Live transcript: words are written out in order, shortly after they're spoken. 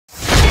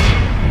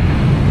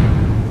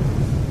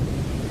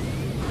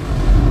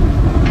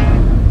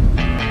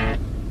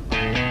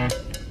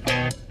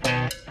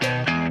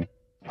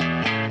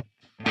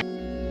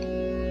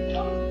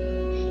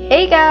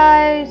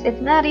guys,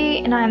 it's Natty,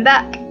 and I'm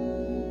back.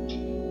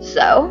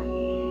 So,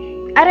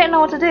 I didn't know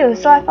what to do,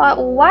 so I thought,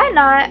 well, why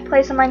not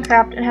play some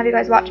Minecraft and have you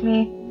guys watch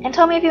me, and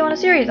tell me if you want a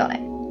series on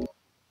it.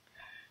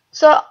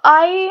 So,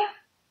 I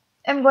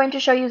am going to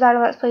show you Zyda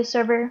Let's Play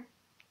server.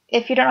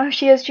 If you don't know who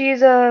she is,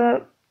 she's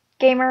a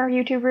gamer,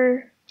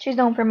 YouTuber. She's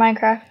known for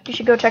Minecraft. You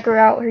should go check her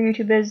out. Her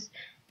YouTube is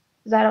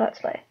Zyda Let's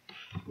Play.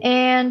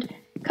 And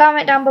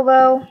comment down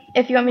below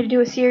if you want me to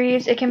do a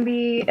series. It can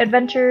be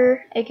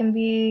adventure, it can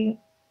be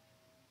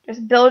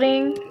just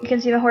building, you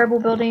can see the horrible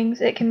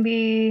buildings, it can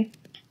be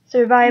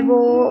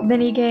survival,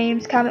 mini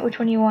games. Comment which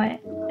one you want,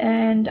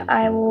 and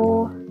I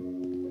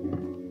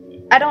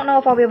don't know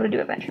if I'll be able to do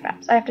adventure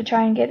maps. I have to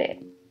try and get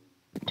it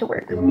to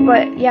work,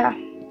 but yeah.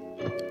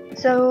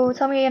 So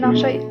tell me and I'll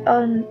show you,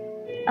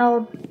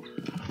 I'll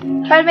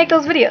try to make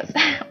those videos.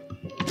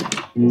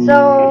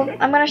 So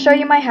I'm gonna show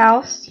you my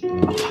house.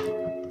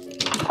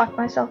 Lock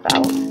myself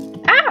out.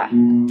 Ah!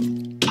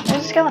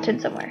 There's a skeleton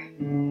somewhere.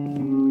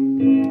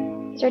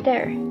 He's right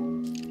there.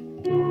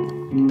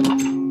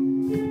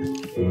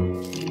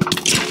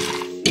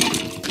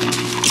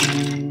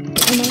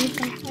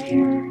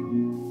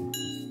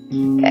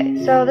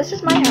 Okay, so this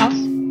is my house.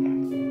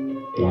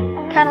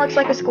 Kind of looks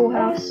like a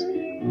schoolhouse.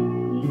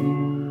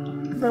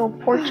 Little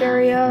porch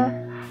area.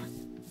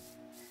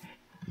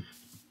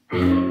 I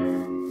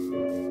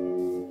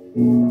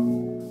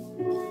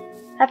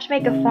have to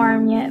make a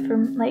farm yet for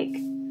like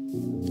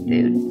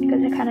food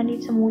because I kind of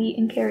need some wheat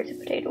and carrots and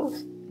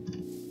potatoes.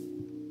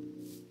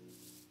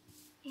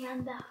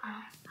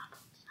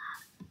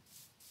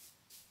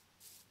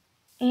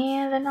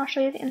 And then I'll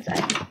show you the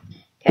inside.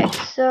 Okay,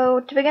 so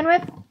to begin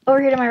with, over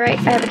here to my right,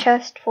 I have a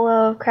chest full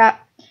of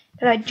crap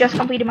that I just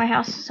completed my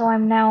house, so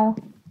I'm now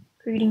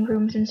creating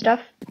rooms and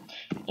stuff.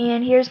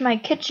 And here's my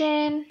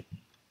kitchen.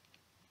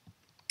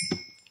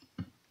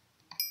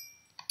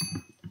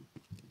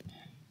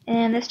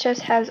 And this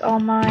chest has all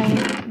my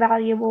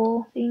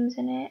valuable things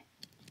in it.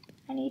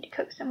 I need to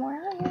cook some more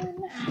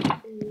iron.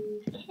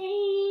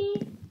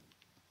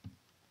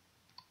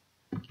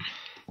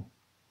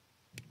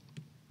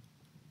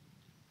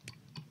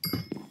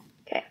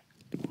 Okay.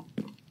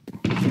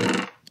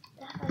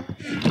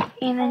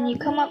 And then you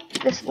come up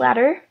this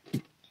ladder,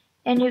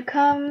 and you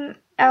come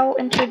out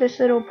into this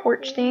little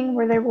porch thing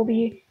where there will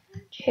be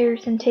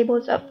chairs and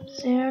tables up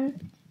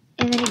soon.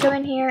 And then you come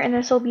in here, and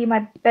this will be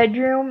my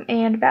bedroom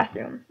and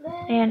bathroom.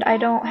 And I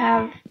don't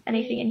have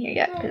anything in here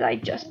yet because I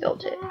just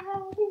built it.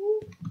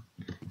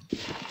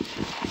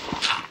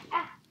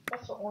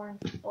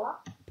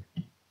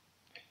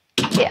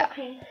 Yeah.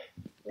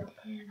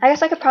 I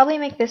guess I could probably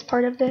make this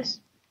part of this.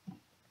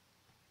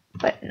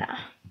 But nah.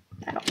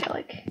 I don't feel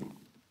like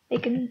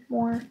making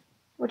more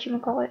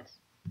whatchamacallits.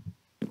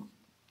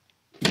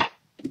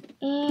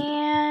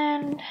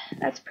 And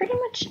that's pretty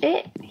much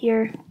it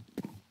here.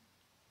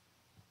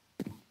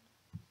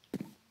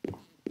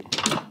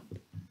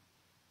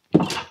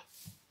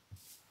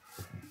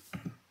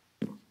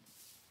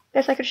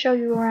 Guess I could show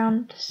you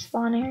around the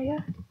spawn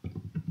area.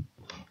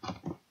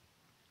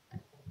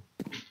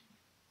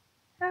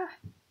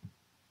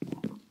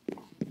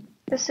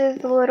 This is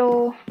the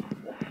little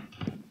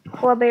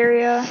club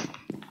area.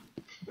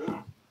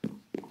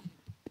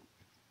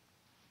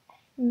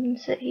 You can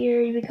sit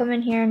here, you come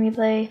in here and we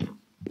play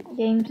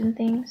games and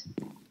things.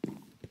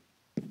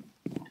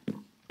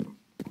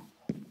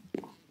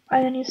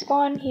 And then you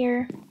spawn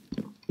here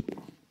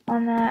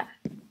on that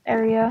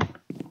area.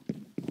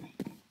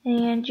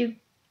 And you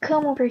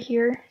come over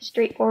here,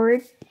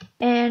 straightforward,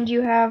 and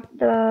you have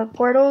the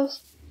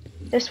portals.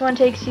 This one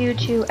takes you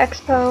to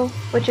Expo,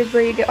 which is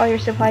where you get all your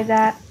supplies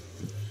at.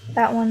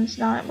 That one's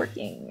not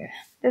working.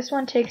 This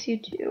one takes you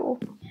to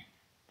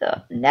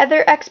the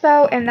Nether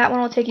Expo, and that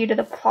one will take you to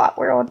the plot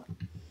world.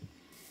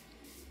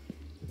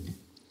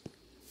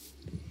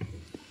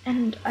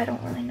 And I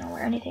don't really know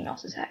where anything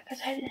else is at,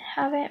 because I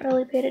haven't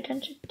really paid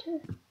attention to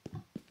it.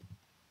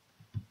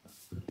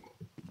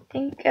 I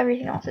think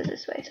everything else is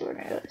this way, so we're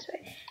gonna go this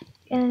way.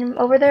 And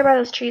over there by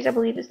those trees, I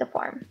believe, is the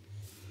farm.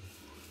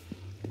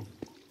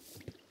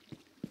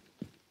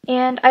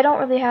 And I don't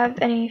really have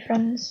any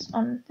friends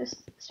on this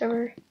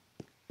server.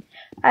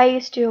 I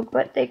used to,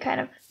 but they kind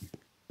of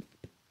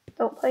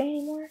don't play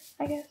anymore,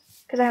 I guess,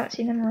 because I haven't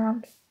seen them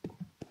around.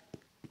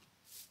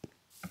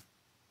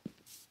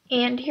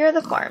 And here are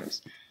the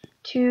farms.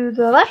 To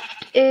the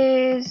left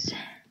is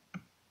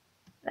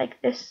like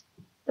this,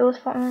 those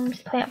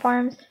farms, plant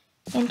farms,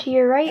 and to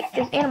your right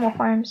is animal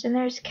farms, and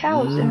there's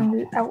cows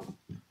out.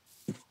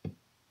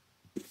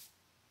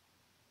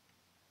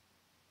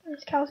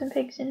 There's cows and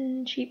pigs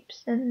and sheep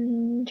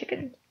and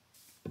chickens.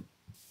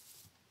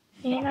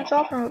 And that's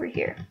all from over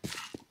here.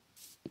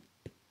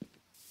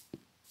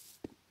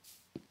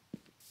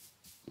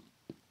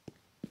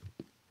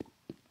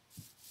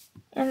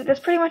 And that's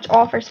pretty much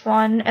all for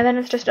spawn, and then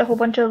it's just a whole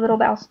bunch of little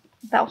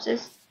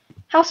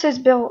houses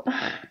built.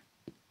 I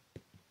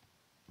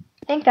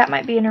think that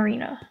might be an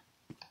arena.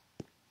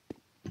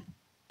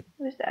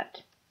 Who's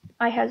that?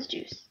 I has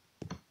juice.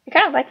 I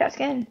kind of like that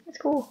skin. It's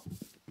cool.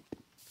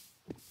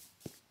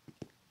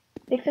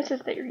 think this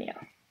is the arena.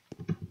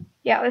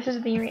 Yeah, this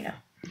is the arena.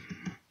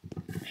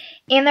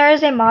 And there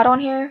is a mod on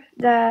here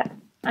that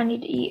I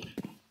need to eat.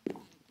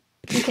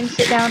 You can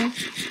sit down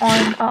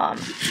on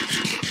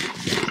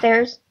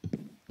stairs.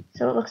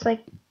 So it looks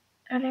like,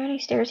 are there any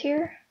stairs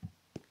here?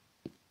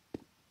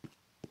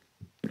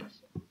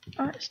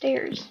 Aren't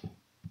stairs.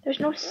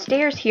 There's no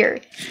stairs here.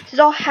 This is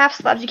all half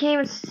slabs. You can't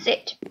even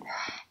sit.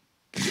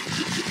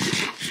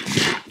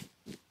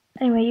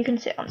 Anyway, you can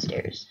sit on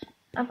stairs.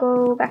 I'll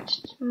go back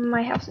to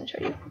my house and show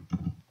you.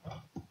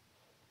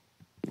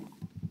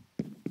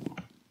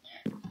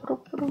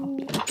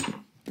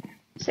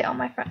 Sit on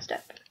my front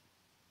step.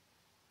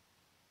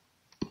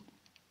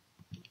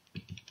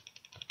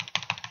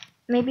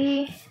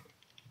 Maybe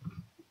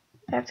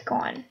that's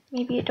gone.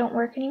 Maybe it don't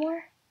work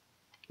anymore.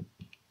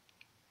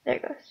 There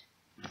it goes.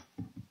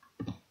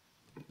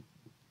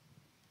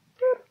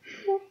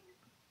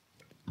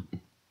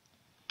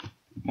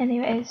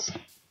 Anyways,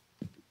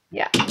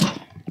 yeah.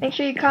 Make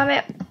sure you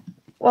comment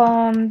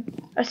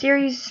a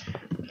series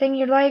thing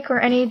you'd like or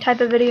any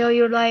type of video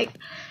you'd like.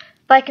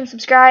 Like and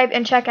subscribe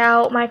and check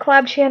out my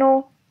collab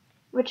channel,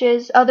 which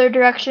is Other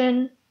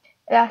Direction.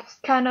 That's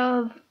kind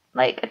of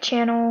like a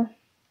channel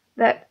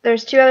that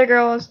there's 2 other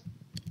girls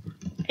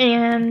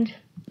and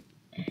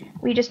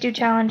we just do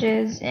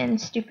challenges and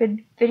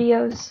stupid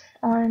videos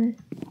on.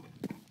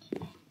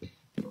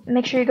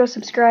 Make sure you go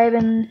subscribe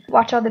and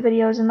watch all the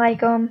videos and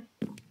like them.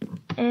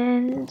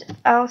 And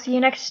I'll see you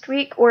next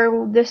week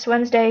or this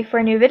Wednesday for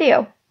a new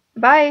video.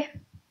 Bye.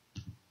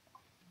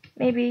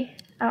 Maybe.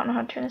 I don't know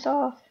how to turn this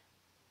off.